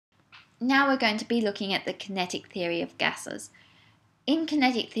Now we're going to be looking at the kinetic theory of gases. In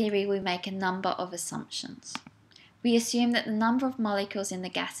kinetic theory, we make a number of assumptions. We assume that the number of molecules in the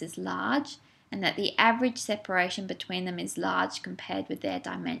gas is large and that the average separation between them is large compared with their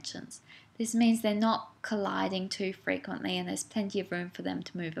dimensions. This means they're not colliding too frequently and there's plenty of room for them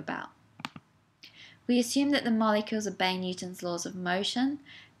to move about. We assume that the molecules obey Newton's laws of motion,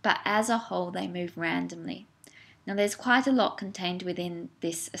 but as a whole they move randomly. Now there's quite a lot contained within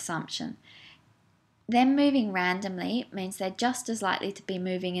this assumption. Them moving randomly means they're just as likely to be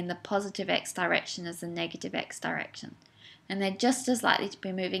moving in the positive x direction as the negative x direction. And they're just as likely to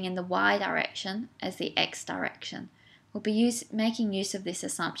be moving in the y direction as the x direction. We'll be making use of this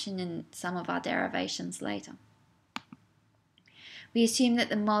assumption in some of our derivations later. We assume that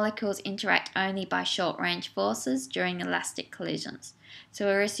the molecules interact only by short-range forces during elastic collisions. So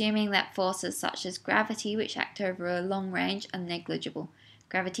we're assuming that forces such as gravity, which act over a long range, are negligible.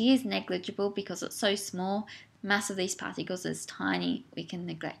 Gravity is negligible because it's so small, the mass of these particles is tiny, we can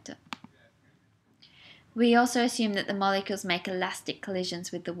neglect it. We also assume that the molecules make elastic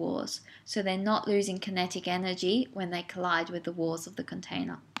collisions with the walls, so they're not losing kinetic energy when they collide with the walls of the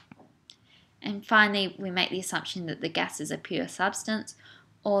container. And finally, we make the assumption that the gas is a pure substance,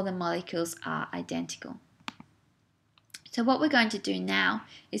 or the molecules are identical. So what we're going to do now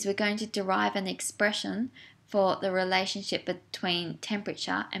is we're going to derive an expression for the relationship between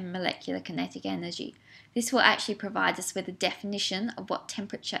temperature and molecular kinetic energy. This will actually provide us with a definition of what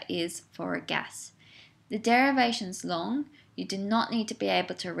temperature is for a gas. The derivation's long. You do not need to be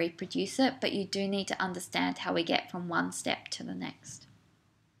able to reproduce it, but you do need to understand how we get from one step to the next.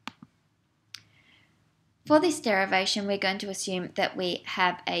 For this derivation, we're going to assume that we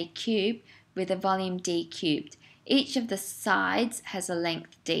have a cube with a volume d cubed. Each of the sides has a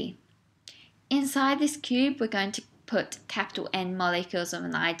length d. Inside this cube, we're going to put capital N molecules of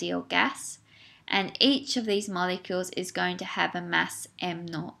an ideal gas, and each of these molecules is going to have a mass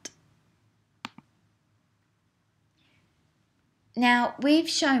m0. Now, we've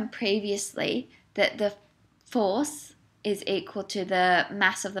shown previously that the force is equal to the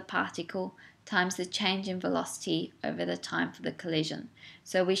mass of the particle times the change in velocity over the time for the collision.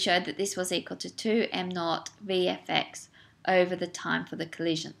 So we showed that this was equal to 2m0 vfx over the time for the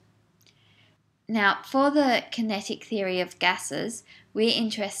collision. Now, for the kinetic theory of gases, we're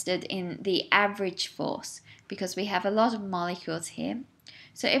interested in the average force because we have a lot of molecules here.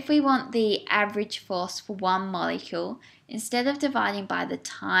 So if we want the average force for one molecule, instead of dividing by the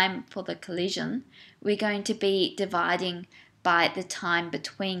time for the collision, we're going to be dividing by the time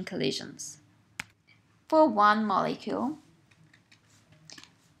between collisions. For one molecule,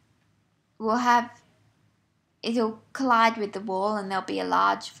 it'll collide with the wall and there'll be a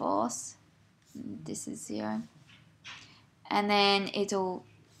large force. This is 0. And then it'll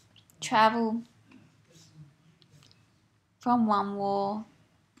travel from one wall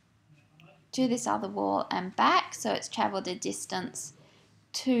to this other wall and back. So it's traveled a distance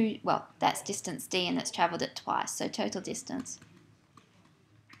that's distance d and it's traveled it twice. So total distance.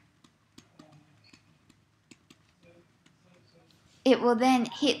 It will then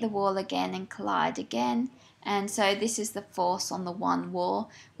hit the wall again and collide again, and so this is the force on the one wall.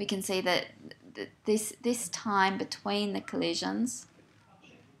 We can see that this time between the collisions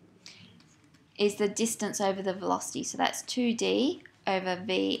is the distance over the velocity, so that's 2d over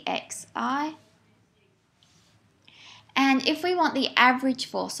vxi. And if we want the average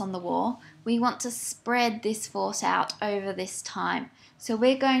force on the wall, we want to spread this force out over this time. So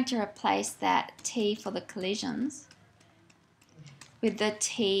we're going to replace that t for the collisions with the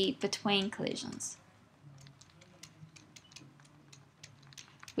t between collisions,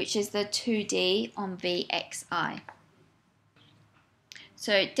 which is the 2d on vxi.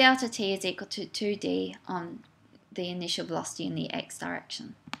 So delta t is equal to 2d on the initial velocity in the x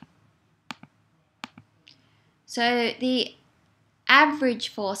direction. So the average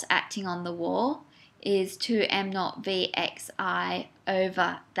force acting on the wall is 2m0 vxi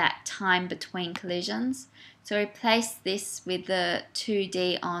over that time between collisions. So replace this with the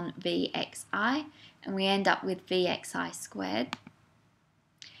 2d on vxi and we end up with vxi squared.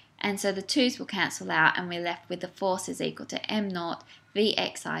 And so the 2's will cancel out and we're left with the force is equal to m0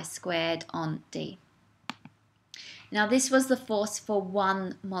 vxi squared on d. Now this was the force for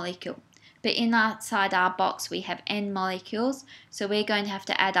one molecule. But inside our box we have n molecules, so we're going to have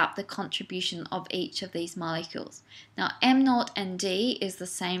to add up the contribution of each of these molecules. Now m0 and d is the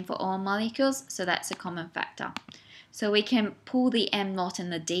same for all molecules, so that's a common factor. So we can pull the m0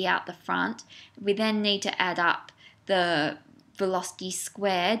 and the d out the front. We then need to add up the velocity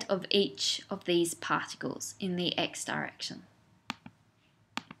squared of each of these particles in the x direction.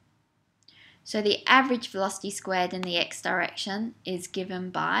 So the average velocity squared in the x direction is given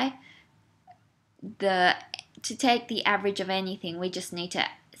by to take the average of anything, we just need to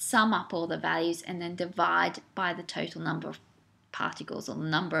sum up all the values and then divide by the total number of particles or the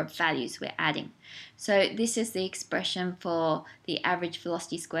number of values we're adding. So this is the expression for the average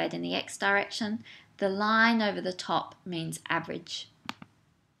velocity squared in the x direction. The line over the top means average.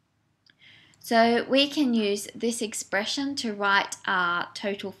 So we can use this expression to write our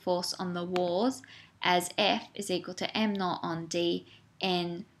total force on the walls as F is equal to m naught on d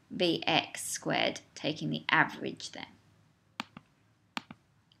n Vx squared, taking the average then.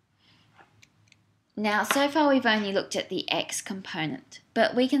 Now, so far we've only looked at the x component,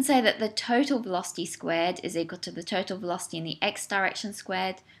 but we can say that the total velocity squared is equal to the total velocity in the x direction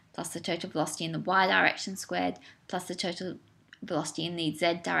squared, plus the total velocity in the y direction squared, plus the total velocity in the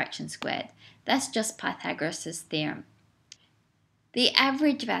z direction squared. That's just Pythagoras' theorem. The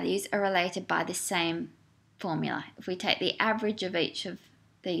average values are related by the same formula. If we take the average of each of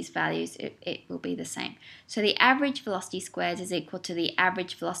these values, it will be the same. So the average velocity squared is equal to the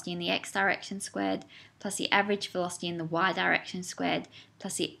average velocity in the x direction squared, plus the average velocity in the y direction squared,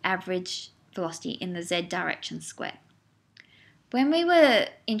 plus the average velocity in the z direction squared. When we were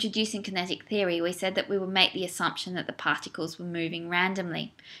introducing kinetic theory, we said that we would make the assumption that the particles were moving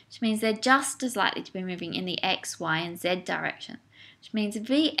randomly, which means they're just as likely to be moving in the x, y, and z direction, which means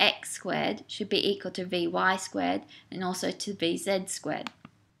Vx squared should be equal to Vy squared and also to Vz squared.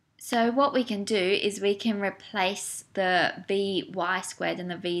 So what we can do is we can replace the Vy squared and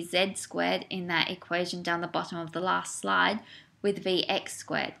the Vz squared in that equation down the bottom of the last slide with Vx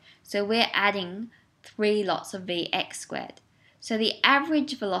squared. So we're adding 3 lots of Vx squared. So the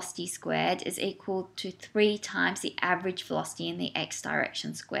average velocity squared is equal to 3 times the average velocity in the x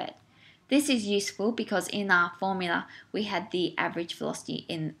direction squared. This is useful because in our formula we had the average velocity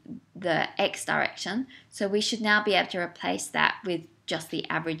in the x direction, so we should now be able to replace that with just the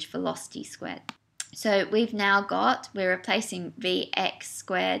average velocity squared. So we're replacing Vx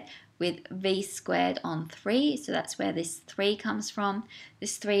squared with v squared on 3, so that's where this 3 comes from.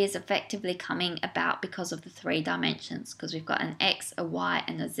 This 3 is effectively coming about because of the 3 dimensions, because we've got an x, a y,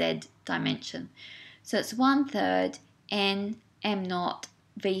 and a z dimension. So it's 1/3 n m naught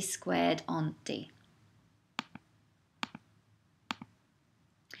v squared on d.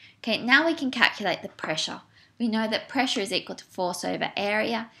 Okay, now we can calculate the pressure. We know that pressure is equal to force over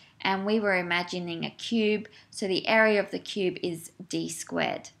area, and we were imagining a cube, so the area of the cube is d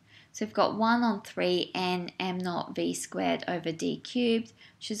squared. So we've got 1/3 n m naught v squared over d cubed,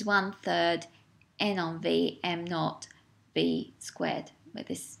 which is 1/3 n on v m naught v squared.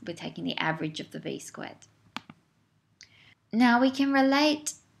 We're taking the average of the v squared. Now we can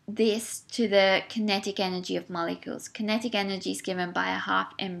relate this to the kinetic energy of molecules. Kinetic energy is given by a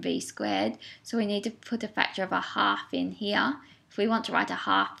half mv squared, so we need to put a factor of a half in here. If we want to write a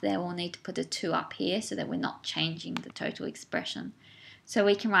half there, we'll need to put a 2 up here so that we're not changing the total expression. So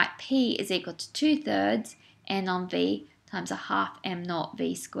we can write P is equal to 2/3 n on v times a half m naught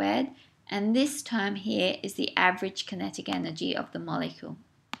v squared, and this term here is the average kinetic energy of the molecule.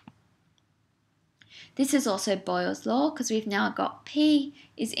 This is also Boyle's law because we've now got P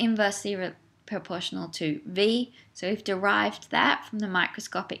is inversely proportional to V, so we've derived that from the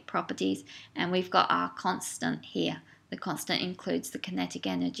microscopic properties, and we've got our constant here. The constant includes the kinetic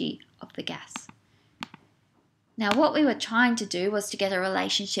energy of the gas. Now what we were trying to do was to get a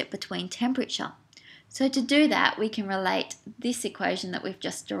relationship between temperature. So to do that, we can relate this equation that we've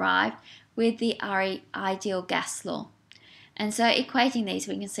just derived with the ideal gas law. And so equating these,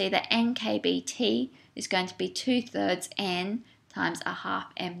 we can see that nkBT is going to be 2/3 n times a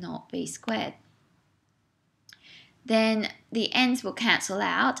half m naught v squared. Then the n's will cancel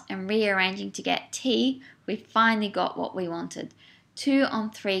out, and rearranging to get t, we've finally got what we wanted.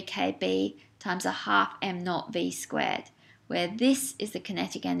 2/3 kb times a half m naught v squared, where this is the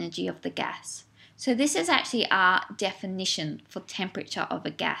kinetic energy of the gas. So this is actually our definition for temperature of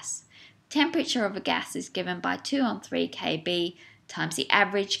a gas. Temperature of a gas is given by 2/3 kb times the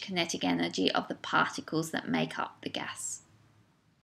average kinetic energy of the particles that make up the gas.